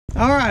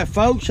All right,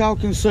 folks, y'all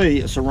can see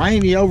it's a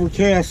rainy,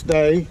 overcast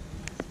day.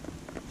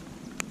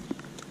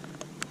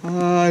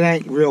 It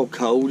ain't real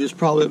cold. It's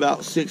probably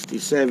about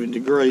 67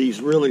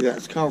 degrees. Really,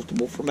 that's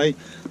comfortable for me.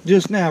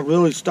 Just now, it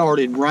really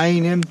started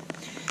raining,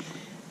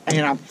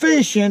 and I'm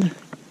fishing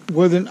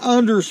with an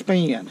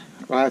underspin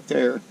right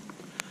there.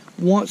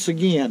 Once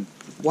again,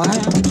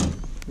 why?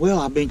 Well,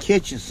 I've been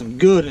catching some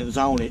good ones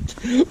on it.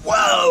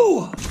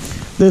 Whoa!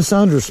 This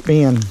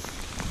underspin,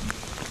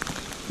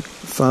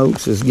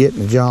 folks, is getting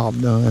the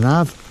job done.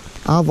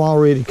 I've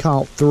already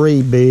caught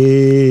 3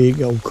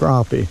 big old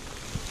crappie.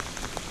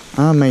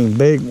 I mean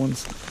big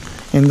ones.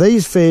 And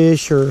these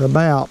fish are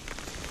about,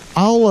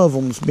 all of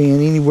them's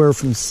been anywhere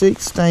from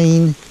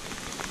 16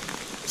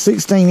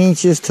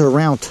 inches to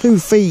around 2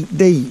 feet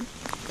deep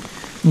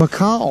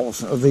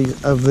because of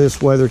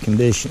this weather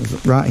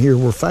conditions right here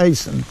we're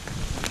facing.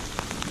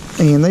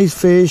 And these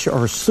fish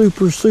are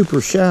super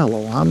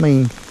shallow. I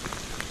mean,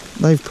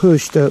 they've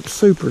pushed up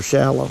super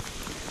shallow.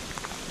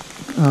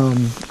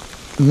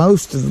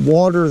 Most of the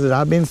water that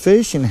I've been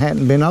fishing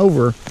hadn't been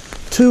over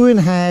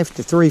 2.5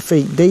 to 3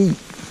 feet deep.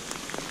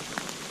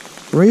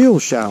 Real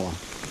shallow.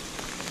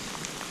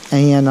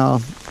 And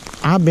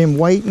I've been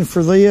waiting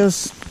for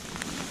this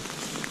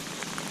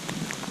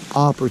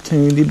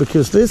opportunity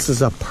because this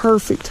is a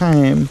perfect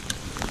time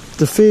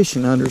to fish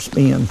an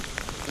underspin.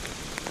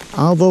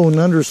 Although an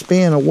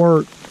underspin will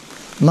work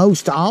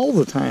most all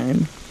the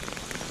time,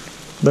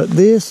 but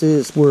this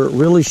is where it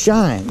really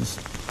shines.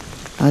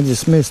 I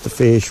just missed the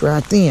fish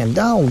right then.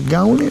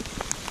 Doggone it.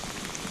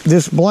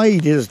 This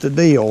blade is the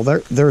deal.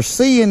 They're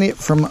seeing it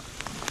from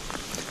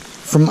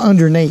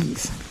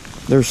underneath.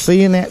 They're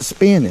seeing that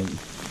spinning.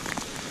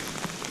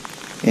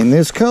 And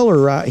this color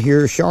right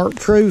here,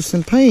 chartreuse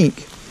and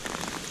pink,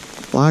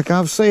 like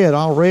I've said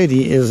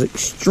already, is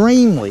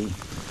extremely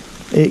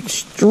a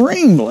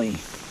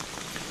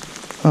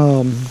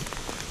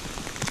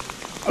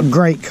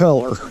great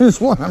color is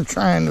what I'm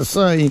trying to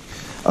say,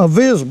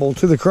 visible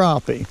to the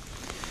crappie.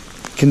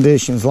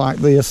 Conditions like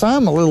this,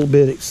 I'm a little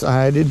bit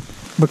excited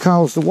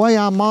because the way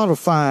I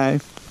modify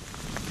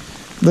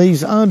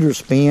these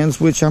underspins,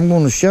 which I'm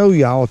going to show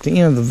y'all at the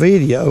end of the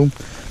video,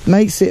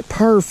 makes it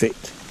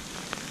perfect.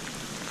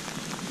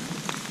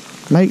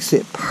 Makes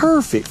it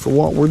perfect for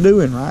what we're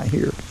doing right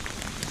here.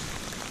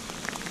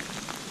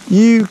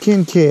 You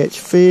can catch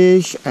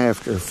fish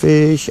after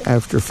fish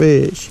after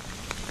fish.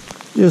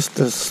 Just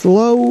a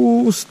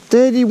slow,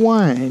 steady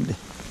wind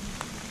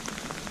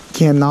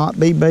cannot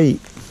be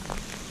beat.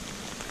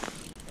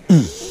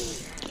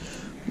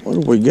 What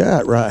do we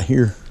got right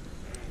here?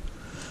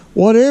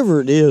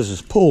 Whatever it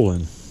is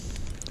pulling.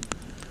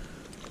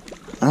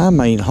 I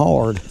mean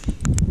hard.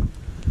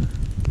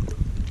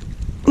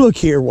 Look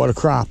here, what a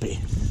crappie.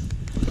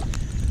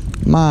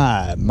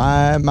 My.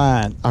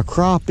 A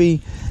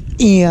crappie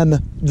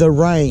in the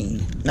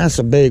rain. That's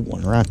a big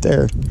one right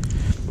there.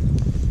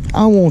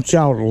 I want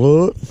y'all to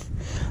look.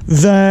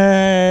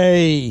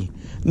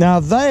 Now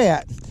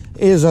that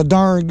is a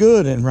darn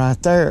good one right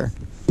there.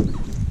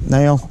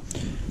 Now,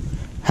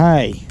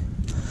 hey.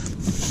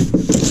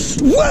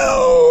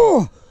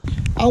 Whoa!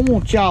 I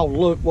want y'all to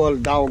look what a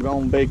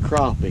doggone big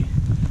crappie.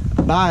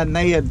 By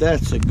Ned,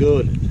 that's a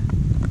good one.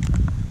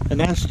 And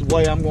that's the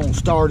way I'm going to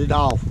start it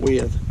off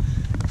with.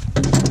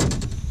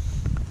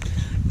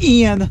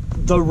 In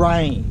the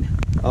rain.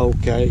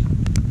 Okay.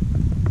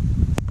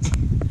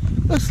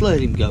 Let's let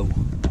him go.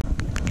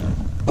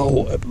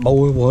 Oh,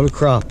 boy, what a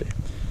crappie.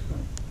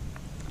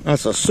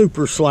 That's a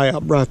super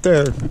slab right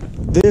there.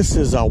 This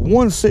is a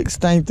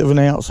 1/16 of an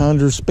ounce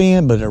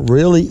underspin, but it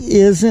really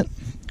isn't.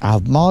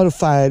 I've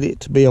modified it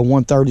to be a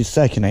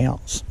 1/32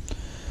 ounce.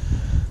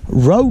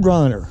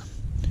 Roadrunner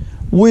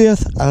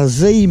with a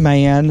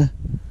Z-Man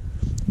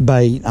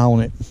bait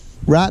on it.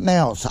 Right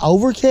now it's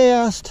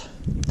overcast.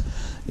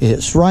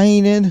 It's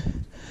raining.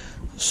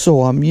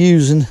 So I'm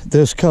using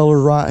this color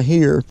right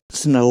here.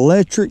 It's an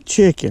electric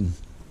chicken,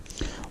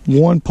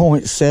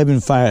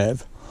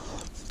 1.75.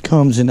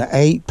 Comes in an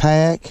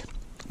 8-pack,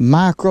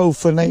 micro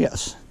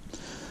finesse.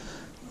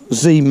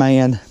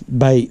 Z-Man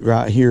bait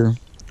right here.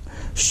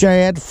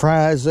 Shad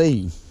Fry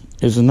Z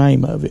is the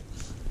name of it.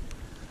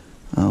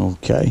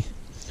 Okay.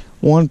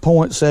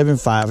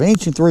 1.75,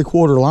 inch and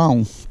 3/4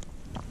 long.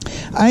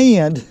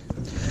 And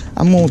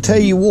I'm going to tell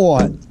you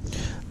what,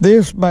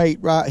 this bait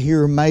right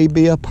here may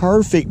be a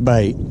perfect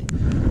bait.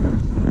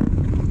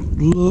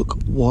 Look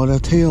what a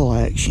tail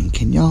action.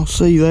 Can y'all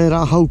see that?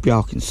 I hope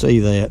y'all can see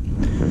that.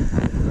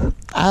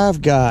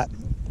 I've got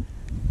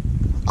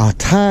a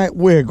tight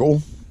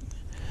wiggle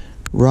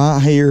right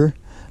here,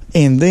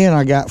 and then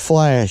I got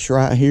flash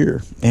right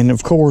here. And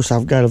of course,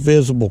 I've got a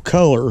visible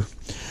color.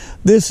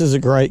 This is a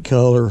great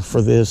color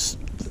for this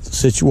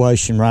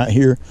situation right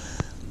here.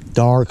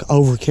 Dark,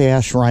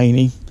 overcast,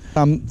 rainy.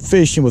 I'm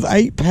fishing with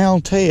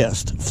 8-pound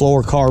test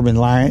fluorocarbon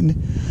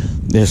line.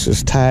 This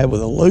is tied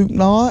with a loop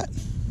knot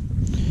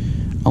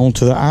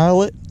onto the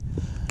eyelet,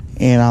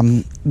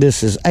 and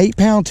this is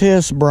 8-pound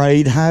test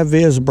braid, high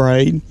vis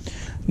braid,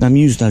 and I'm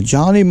using a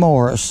Johnny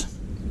Morris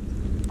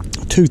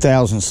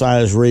 2000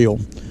 size reel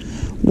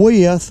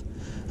with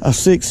a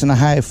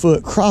 6.5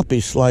 foot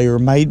crappie slayer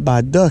made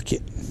by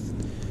Duckett.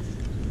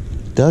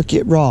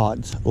 Duckett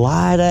rods,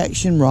 light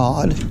action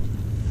rod.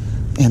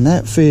 And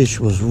that fish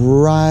was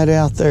right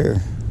out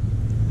there.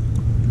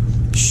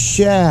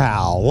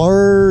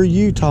 Shallow,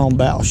 you talking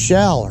about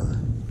shallow.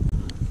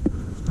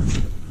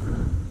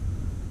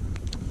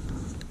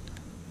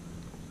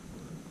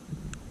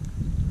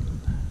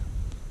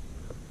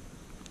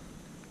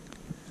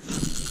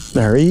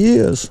 There he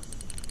is.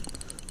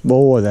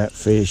 Boy, that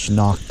fish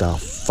knocked the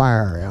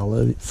fire out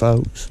of it,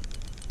 folks.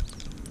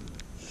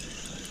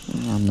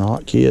 I'm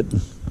not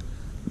kidding.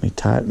 Let me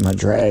tighten my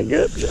drag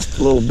up just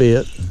a little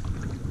bit.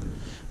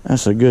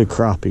 That's a good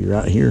crappie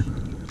right here.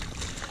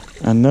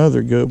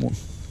 Another good one.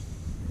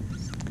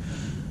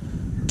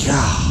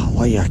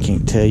 Golly, I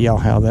can't tell y'all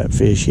how that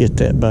fish hit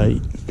that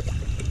bait.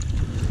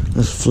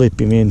 Let's flip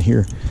him in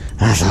here.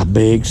 That's a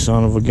big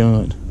son of a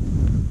gun.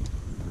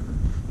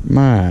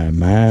 My.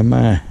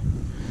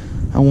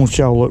 I want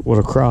y'all to look what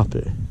a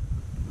crappie.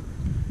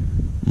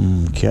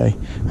 Okay,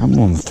 I'm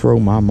going to throw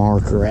my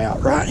marker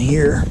out right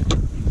here.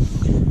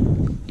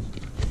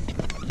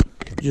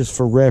 Just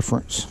for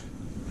reference.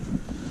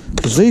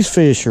 Because these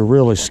fish are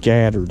really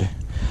scattered.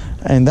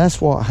 And that's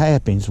what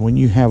happens when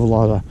you have a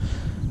lot of...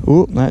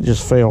 Oop, that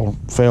just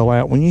fell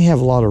out. When you have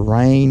a lot of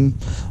rain,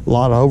 a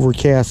lot of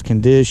overcast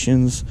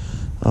conditions,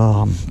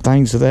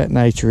 things of that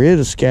nature,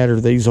 it'll scatter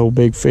these old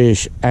big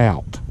fish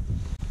out.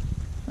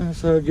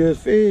 That's a good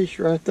fish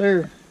right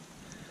there.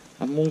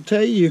 I'm going to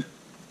tell you.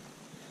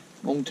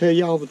 I'm going to tell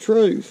y'all the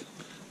truth.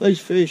 These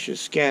fish are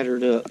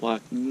scattered up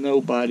like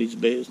nobody's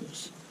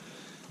business.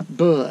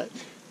 But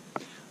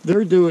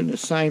they're doing the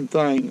same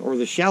thing, or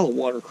the shallow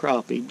water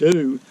crappie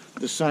do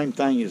the same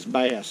thing as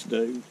bass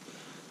do.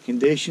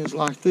 Conditions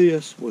like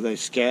this, where they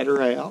scatter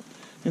out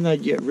and they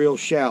get real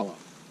shallow.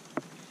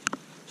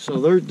 So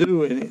they're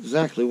doing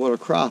exactly what a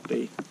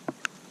crappie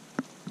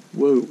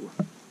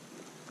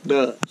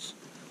does.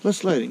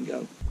 Let's let him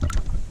go.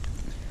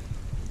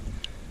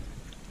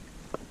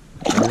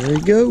 There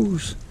he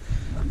goes.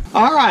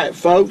 All right,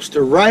 folks,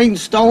 the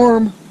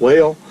rainstorm,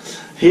 well,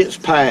 it's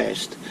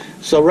past.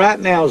 So right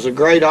now is a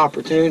great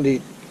opportunity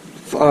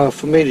for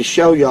me to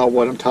show y'all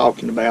what I'm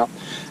talking about.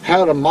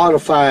 How to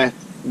modify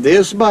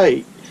this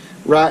bait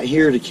right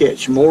here to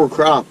catch more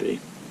crappie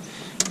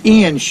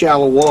in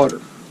shallow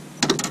water.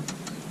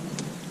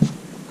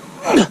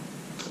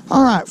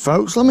 All right,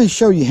 folks, let me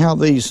show you how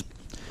these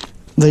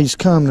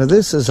come. Now,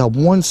 this is a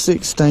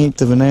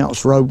 1/16 of an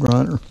ounce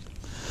Roadrunner,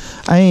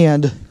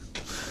 and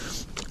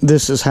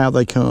this is how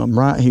they come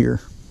right here,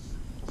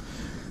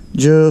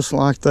 just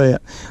like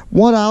that.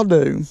 What I'll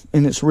do,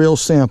 and it's real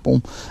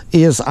simple,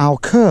 is I'll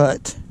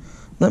cut.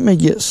 Let me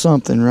get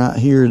something right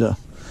here to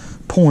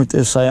point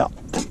this out.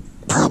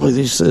 Probably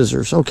these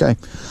scissors. Okay,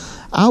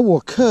 I will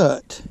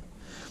cut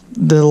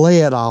the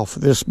lead off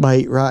of this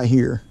bait right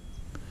here,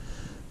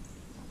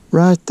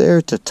 right there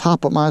at the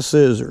top of my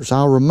scissors.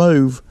 I'll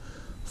remove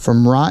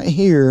from right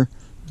here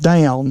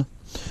down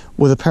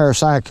with a pair of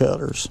side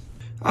cutters.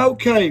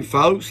 Okay,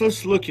 folks,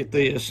 let's look at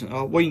this.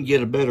 We can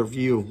get a better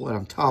view of what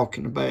I'm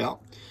talking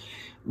about.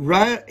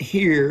 Right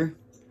here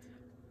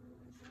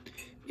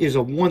is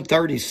a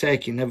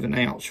 1/32 of an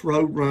ounce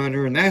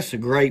Roadrunner, and that's a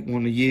great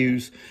one to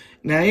use.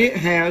 Now, it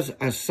has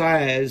a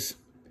size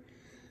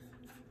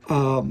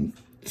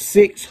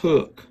 6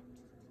 hook,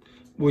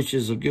 which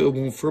is a good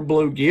one for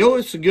bluegill.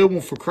 It's a good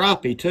one for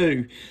crappie,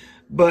 too.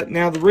 But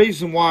now, the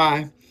reason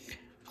why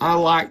I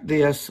like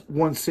this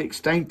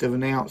 1/16 of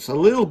an ounce a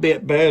little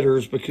bit better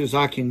is because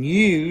I can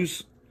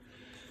use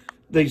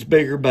these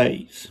bigger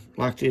baits,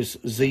 like this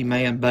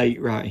Z-Man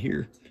bait right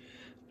here,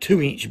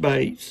 2-inch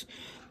baits.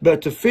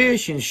 But to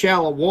fish in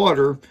shallow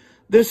water,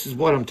 this is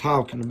what I'm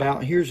talking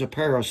about. Here's a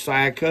pair of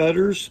side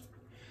cutters.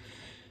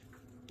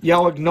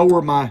 Y'all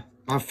ignore my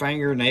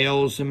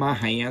fingernails and my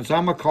hands.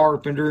 I'm a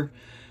carpenter,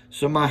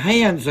 so my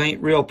hands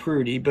ain't real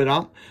pretty.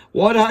 But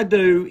what I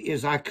do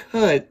is I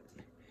cut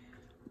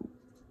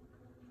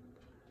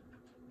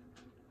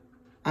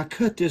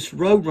this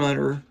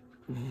Roadrunner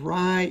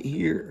right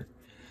here,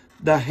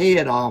 the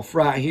head off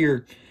right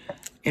here,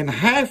 and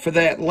half of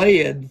that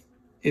lead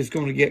is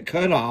going to get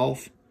cut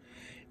off,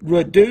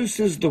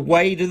 reduces the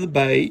weight of the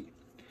bait,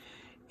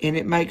 and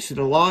it makes it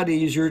a lot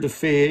easier to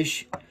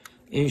fish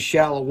in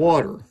shallow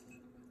water.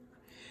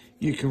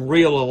 You can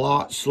reel a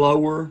lot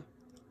slower,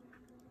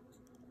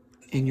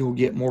 and you'll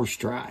get more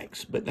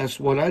strikes. But that's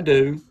what I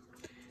do.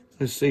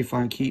 Let's see if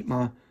I can keep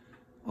my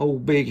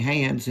old big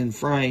hands in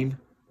frame.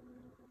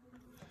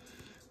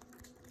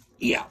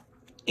 Yeah,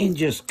 and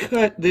just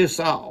cut this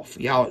off.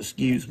 Y'all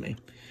excuse me.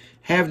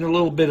 Having a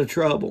little bit of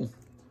trouble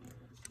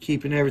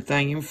keeping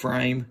everything in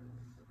frame.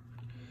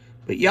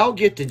 But y'all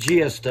get the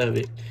gist of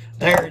it.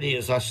 There it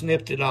is. I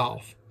snipped it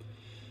off.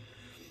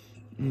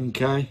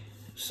 Okay.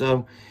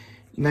 So,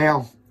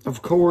 now,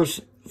 of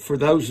course, for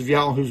those of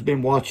y'all who's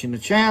been watching the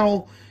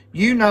channel,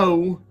 you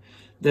know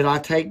that I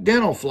take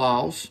dental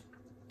floss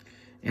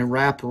and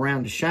wrap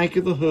around the shank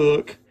of the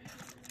hook.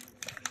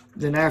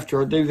 Then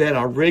after I do that,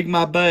 I rig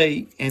my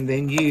bait and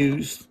then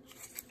use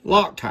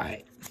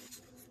Loctite.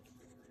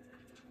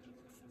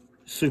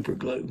 super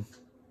glue,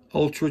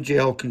 ultra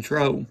gel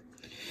control.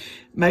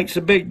 Makes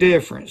a big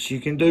difference. You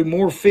can do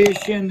more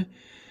fishing.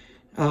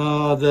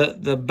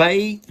 The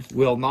bait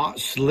will not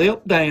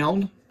slip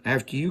down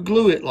after you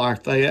glue it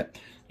like that.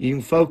 You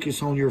can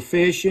focus on your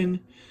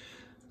fishing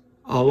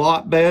a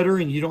lot better,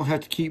 and you don't have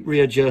to keep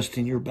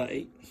readjusting your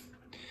bait.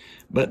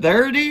 But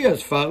there it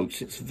is,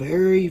 folks. It's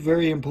very,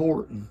 very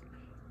important.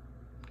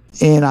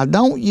 And I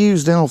don't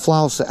use dental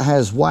floss that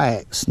has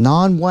wax.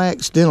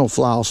 Non-wax dental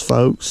floss,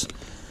 folks.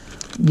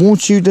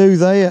 Once you do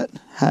that,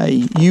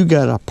 hey, you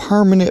got a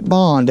permanent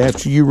bond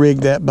after you rig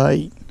that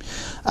bait.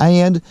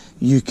 And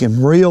you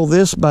can reel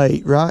this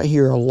bait right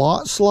here a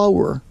lot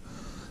slower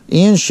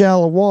in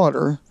shallow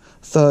water,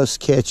 thus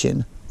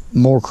catching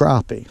more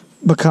crappie.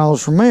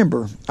 Because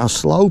remember, a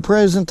slow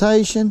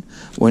presentation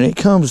when it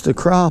comes to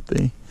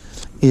crappie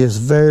is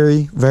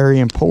very, very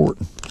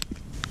important.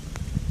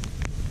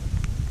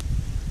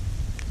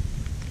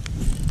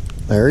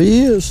 There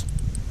he is.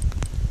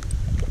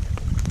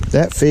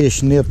 That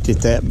fish nipped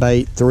at that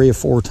bait 3 or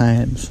 4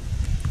 times.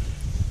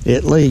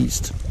 At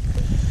least.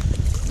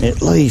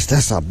 At least.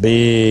 That's a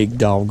big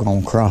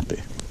doggone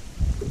crappie.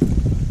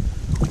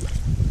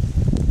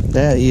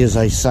 That is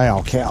a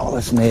sow cow.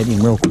 Let's net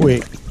him real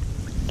quick.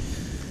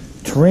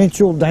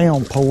 Torrential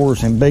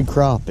downpours and big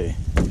crappie.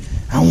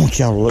 I want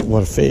y'all to look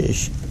what a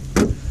fish.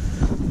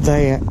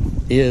 That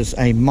is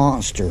a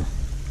monster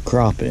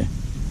crappie.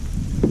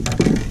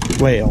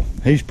 Well,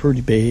 he's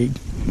pretty big.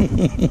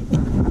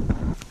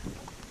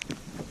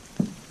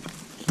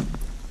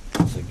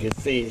 That's a good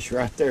fish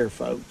right there,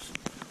 folks.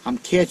 I'm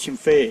catching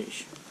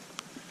fish.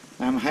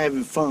 I'm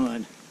having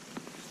fun.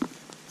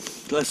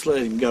 Let's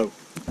let him go.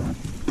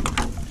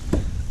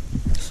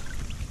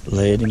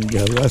 Let him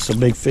go. That's a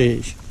big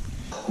fish.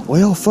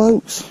 Well,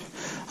 folks,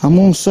 I'm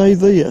going to say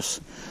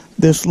this.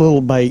 This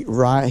little bait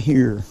right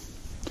here,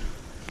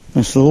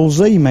 this little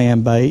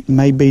Z-Man bait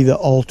may be the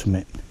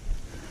ultimate.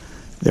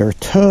 They're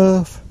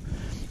tough.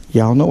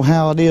 Y'all know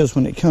how it is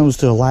when it comes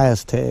to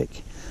Elastec.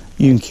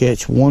 You can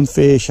catch one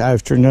fish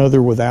after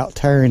another without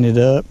tearing it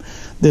up.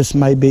 This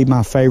may be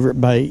my favorite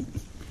bait.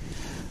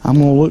 I'm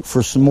going to look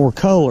for some more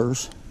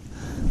colors,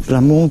 but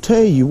I'm going to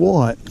tell you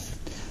what,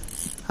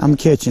 I'm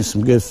catching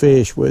some good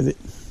fish with it.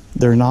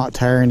 They're not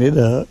tearing it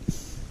up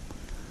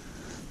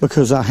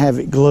because I have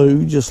it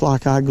glued just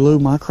like I glue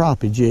my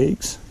crappie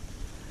jigs.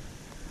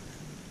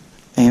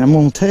 And I'm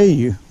going to tell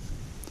you,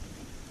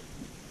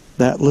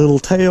 that little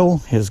tail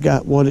has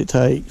got what it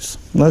takes.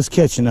 Let's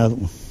catch another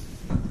one.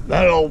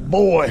 That old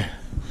boy,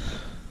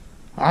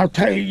 I'll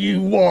tell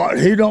you what,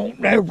 he don't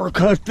never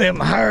cut them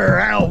hair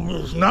out of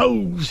his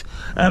nose,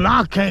 and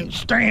I can't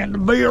stand to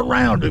be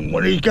around him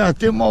when he's got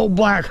them old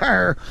black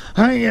hair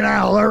hanging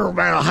out there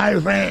about a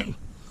half inch.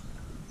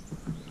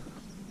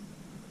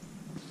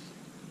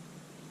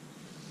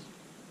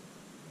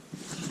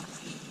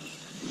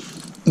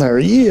 There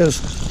he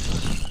is.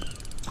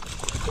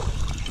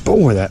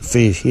 Boy, that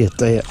fish hit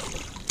that.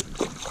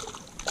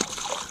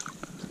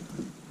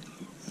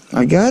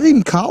 I got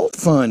him caught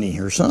funny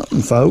or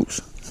something,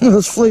 folks.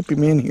 Let's flip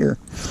him in here.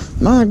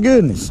 My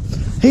goodness.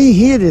 He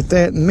hit it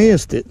that and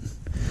missed it.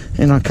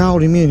 And I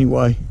caught him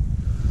anyway.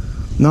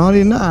 Not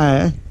in the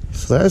eye,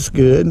 so that's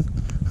good.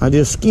 I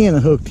just skin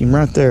hooked him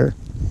right there.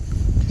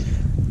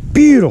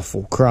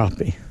 Beautiful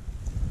crappie.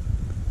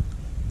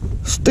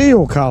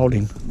 Still caught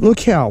him.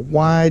 Look how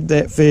wide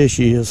that fish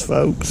is,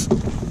 folks.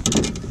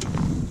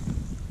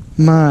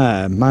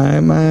 My.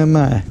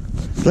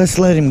 Let's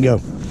let him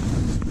go.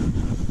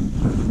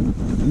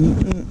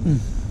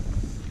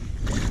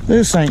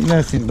 This ain't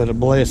nothing but a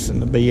blessing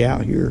to be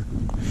out here.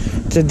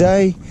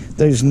 Today,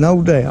 there's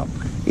no doubt,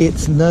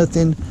 it's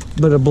nothing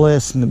but a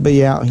blessing to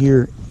be out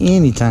here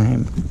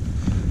anytime.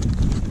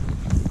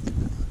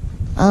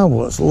 I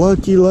was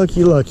lucky,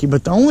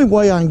 but the only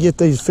way I can get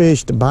these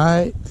fish to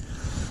bite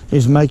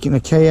is making a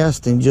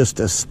cast and just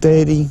a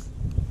steady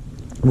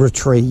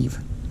retrieve.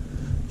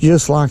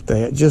 Just like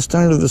that, just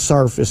under the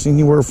surface,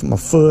 anywhere from a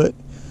foot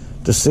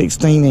to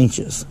 16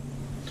 inches.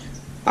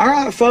 All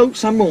right,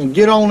 folks, I'm going to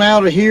get on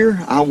out of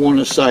here. I want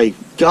to say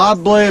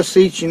God bless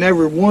each and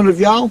every one of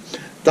y'all.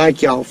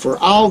 Thank y'all for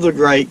all the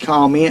great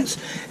comments,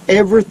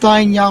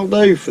 everything y'all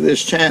do for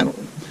this channel.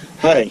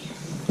 Hey.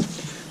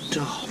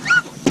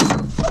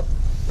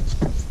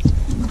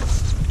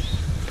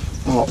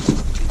 Oh.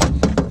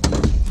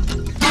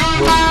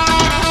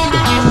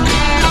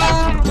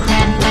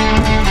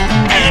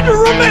 And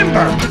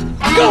remember,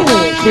 go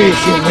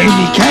fishing when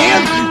you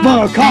can,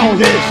 because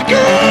it's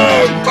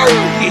good for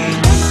you.